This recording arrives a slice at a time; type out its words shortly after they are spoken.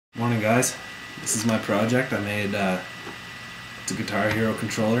Morning guys, this is my project. I made it's a Guitar Hero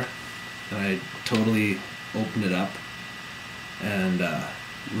controller, and I totally opened it up and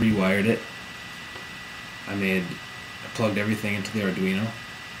rewired it. I plugged everything into the Arduino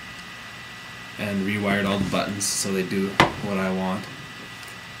and rewired all the buttons so they do what I want.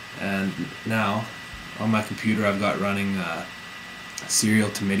 And now on my computer I've got running a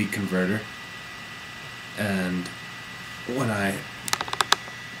serial to Midi converter, and when I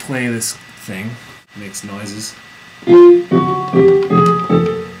play this thing, it makes noises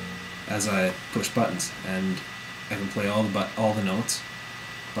as I push buttons, and I can play all the notes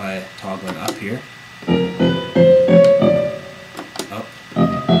by toggling up here, up,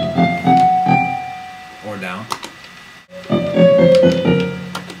 or down.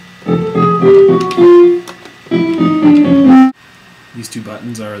 These two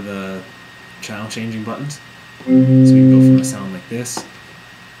buttons are the channel changing buttons, so you can go from a sound like this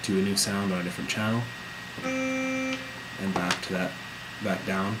to a new sound on a different channel, and back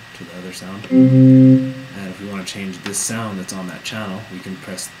down to the other sound. And if we want to change this sound that's on that channel, we can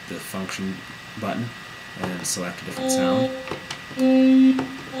press the function button and select a different sound. When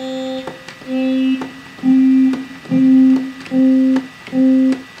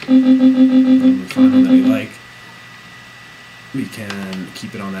we find one that we like, we can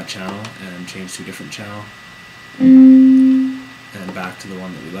keep it on that channel and change to a different channel, and back to the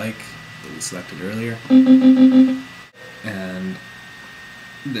one that we like, that we selected earlier. And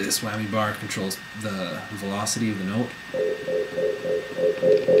this whammy bar controls the velocity of the note.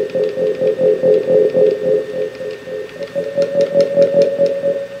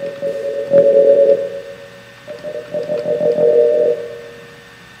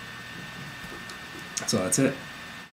 So that's it.